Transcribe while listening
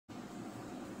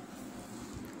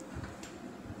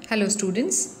Hello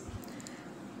students.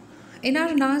 In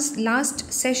our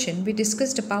last session we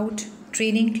discussed about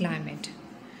training climate.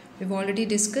 We've already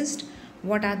discussed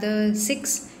what are the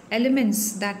 6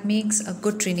 elements that makes a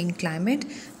good training climate,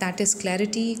 that is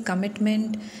clarity,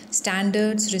 commitment,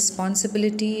 standards,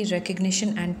 responsibility,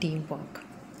 recognition and teamwork.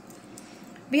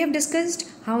 We have discussed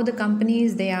how the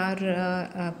companies they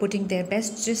are putting their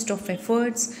best gist of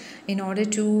efforts in order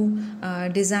to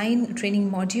design a training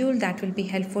module that will be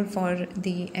helpful for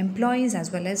the employees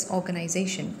as well as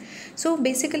organization. So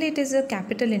basically it is a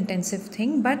capital intensive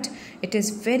thing, but it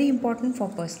is very important for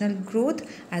personal growth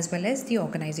as well as the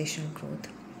organizational growth.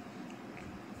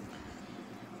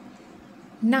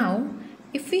 Now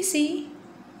if we see,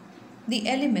 the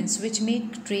elements which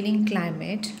make training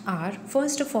climate are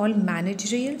first of all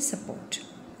managerial support.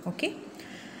 Okay.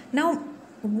 Now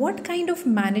what kind of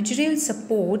managerial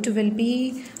support will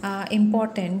be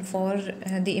important for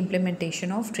the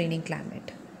implementation of training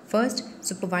climate? First,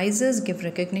 supervisors give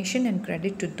recognition and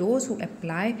credit to those who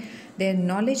apply their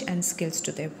knowledge and skills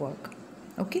to their work.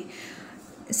 Okay.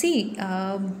 See,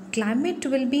 climate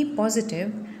will be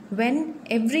positive when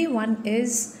everyone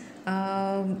is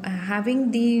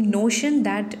having the notion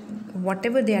that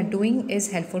whatever they are doing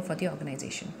is helpful for the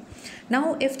organization.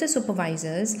 Now if the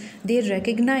supervisors they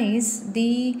recognize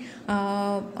the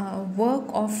work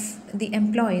of the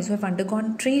employees who have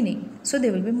undergone training, so they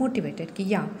will be motivated ki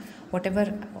yeah,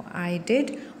 whatever I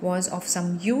did was of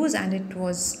some use and it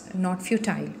was not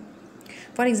futile.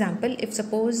 For example, if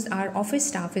suppose our office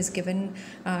staff is given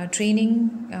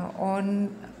training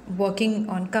on working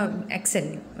on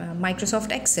Excel,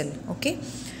 Microsoft Excel, okay,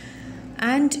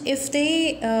 and if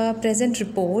they present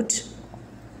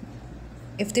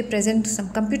some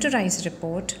computerized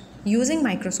report using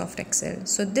Microsoft Excel,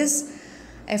 so this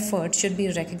effort should be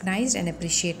recognized and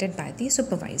appreciated by the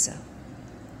supervisor.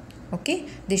 Okay,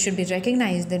 they should be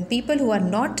recognized. Then people who are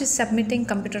not submitting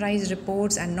computerized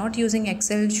reports and not using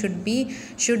Excel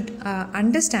should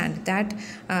understand that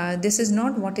this is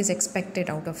not what is expected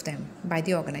out of them by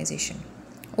the organization.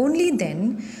 Only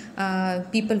then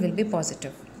people will be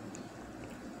positive.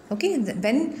 Okay,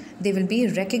 when they will be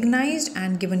recognized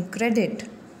and given credit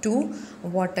to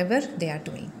whatever they are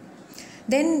doing.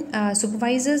 Then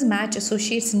supervisors match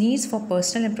associates' needs for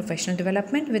personal and professional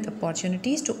development with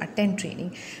opportunities to attend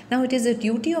training. Now it is the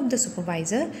duty of the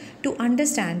supervisor to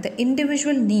understand the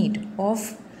individual need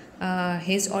of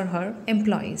his or her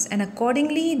employees, and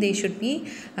accordingly they should be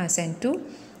sent to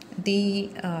the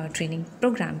training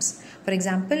programs. For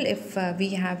example, if we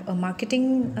have a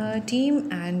marketing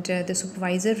team and the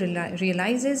supervisor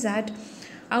realizes that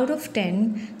out of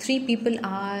 10, 3 people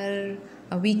are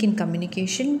weak in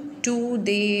communication, 2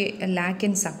 they lack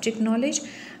in subject knowledge,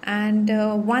 and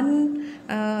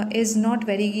 1 is not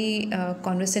very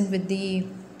conversant with the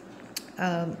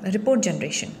report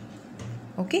generation.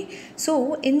 Okay,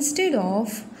 so instead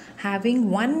of having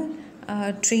one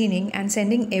training and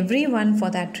sending everyone for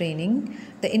that training,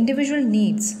 the individual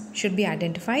needs should be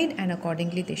identified and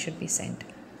accordingly they should be sent.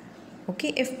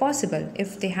 Okay, if possible,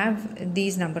 if they have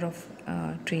these number of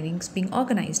trainings being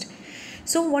organized.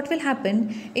 So what will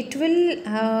happen? It will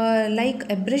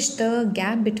bridge the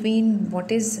gap between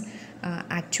what is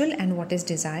actual and what is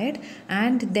desired,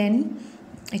 and then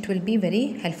it will be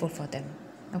very helpful for them.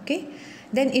 Okay.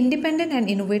 Then independent and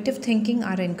innovative thinking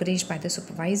are encouraged by the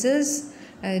supervisors.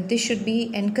 This should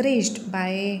be encouraged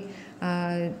by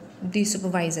the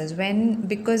supervisors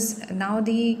because now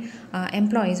the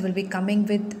employees will be coming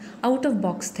with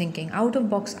out-of-box thinking,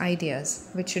 out-of-box ideas,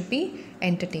 which should be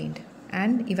entertained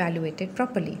and evaluated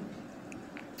properly.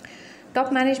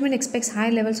 Top management expects high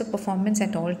levels of performance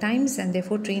at all times, and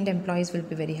therefore trained employees will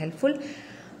be very helpful.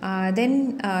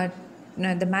 Then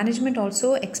the management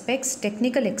also expects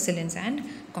technical excellence and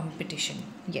competition.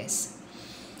 Yes.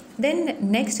 Then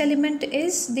next element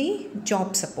is the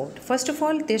job support. First of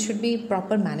all, there should be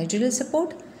proper managerial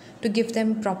support to give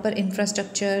them proper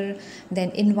infrastructure,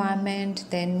 then environment,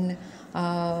 then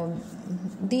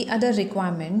the other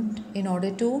requirement in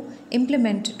order to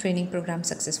implement training program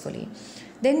successfully.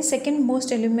 Then second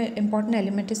most important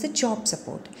element is the job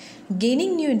support.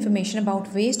 Gaining new information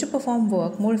about ways to perform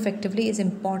work more effectively is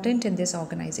important in this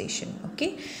organization.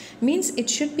 Okay, means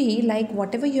it should be like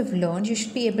whatever you have learned, you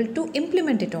should be able to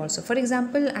implement it also. For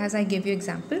example, as I gave you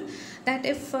example, that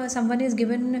if someone is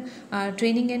given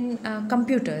training in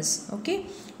computers, okay,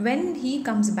 when he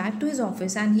comes back to his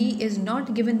office and he is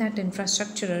not given that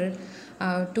infrastructure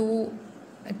to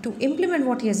implement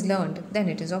what he has learned, then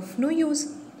it is of no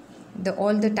use.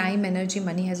 All the time, energy,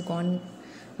 money has gone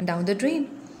down the drain.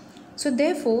 So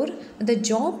therefore the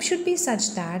job should be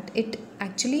such that it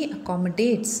actually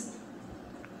accommodates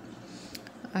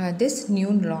this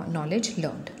new knowledge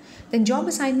learned. Then job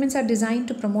assignments are designed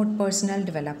to promote personal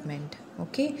development.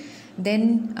 Okay,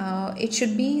 then it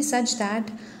should be such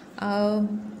that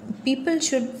people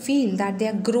should feel that they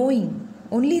are growing.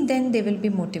 Only then they will be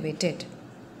motivated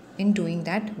in doing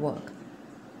that work.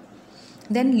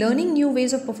 Then learning new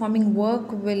ways of performing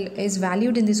work is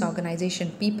valued in this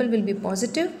organization. People will be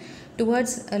positive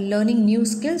towards learning new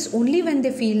skills only when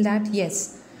they feel that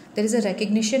yes, there is a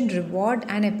recognition, reward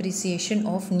and appreciation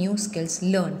of new skills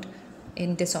learned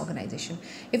in this organization.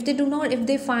 If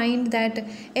they find that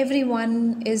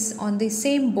everyone is on the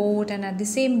same boat and at the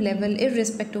same level,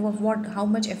 irrespective of how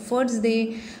much efforts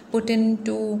they put in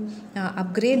to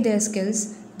upgrade their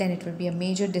skills, then it will be a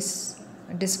major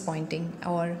disappointing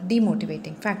or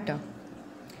demotivating factor.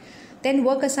 Then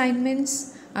work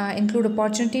assignments include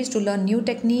opportunities to learn new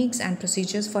techniques and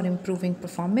procedures for improving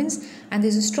performance, and there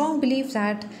is a strong belief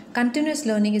that continuous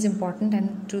learning is important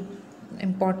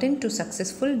to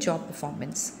successful job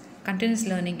performance. Continuous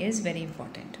learning is very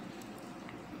important.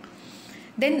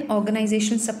 Then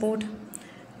organizational support.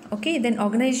 Okay, then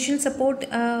organizational support,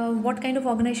 what kind of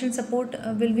organizational support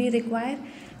will we require?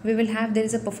 There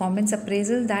is a performance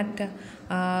appraisal that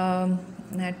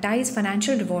ties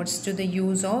financial rewards to the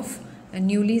use of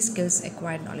newly skills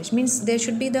acquired knowledge. Means there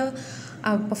should be the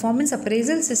performance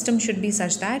appraisal system should be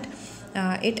such that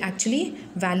it actually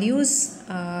values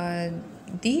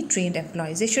the trained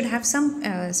employees. They should have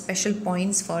some special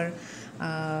points for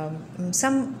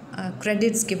some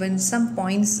credits given, some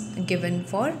points given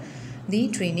for the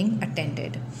training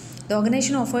attended. The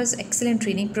organization offers excellent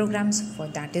training programs. For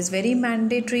that is very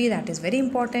mandatory, that is very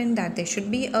important, that there should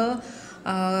be a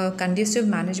conducive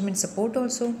management support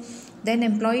also. Then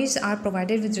employees are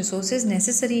provided with resources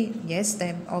necessary. Yes,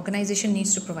 the organization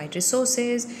needs to provide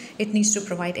resources, it needs to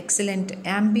provide excellent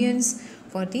ambience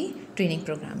for the training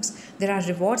programs. There are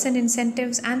rewards and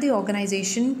incentives, and the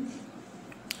organization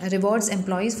rewards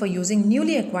employees for using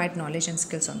newly acquired knowledge and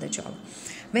skills on the job.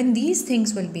 When these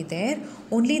things will be there,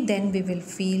 only then we will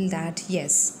feel that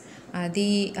yes,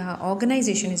 the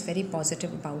organization is very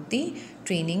positive about the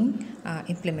training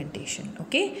implementation.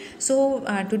 Okay, so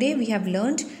today we have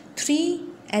learned 3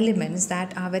 elements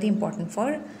that are very important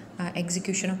for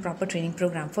execution of proper training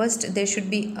program. First, there should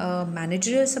be a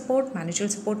managerial support. Managerial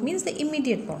support means the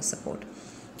immediate boss support.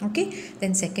 Okay,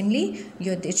 then secondly,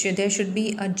 there should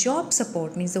be a job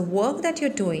support, means the work that you're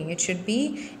doing, it should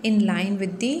be in line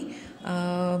with the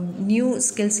new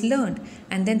skills learned.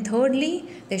 And then thirdly,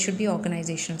 there should be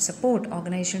organizational support.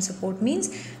 Organizational support means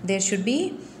there should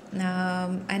be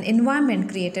an environment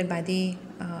created by the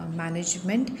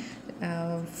management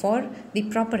for the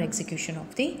proper execution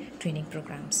of the training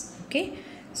programs. Okay,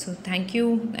 so thank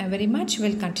you very much.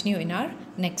 We'll continue in our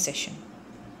next session.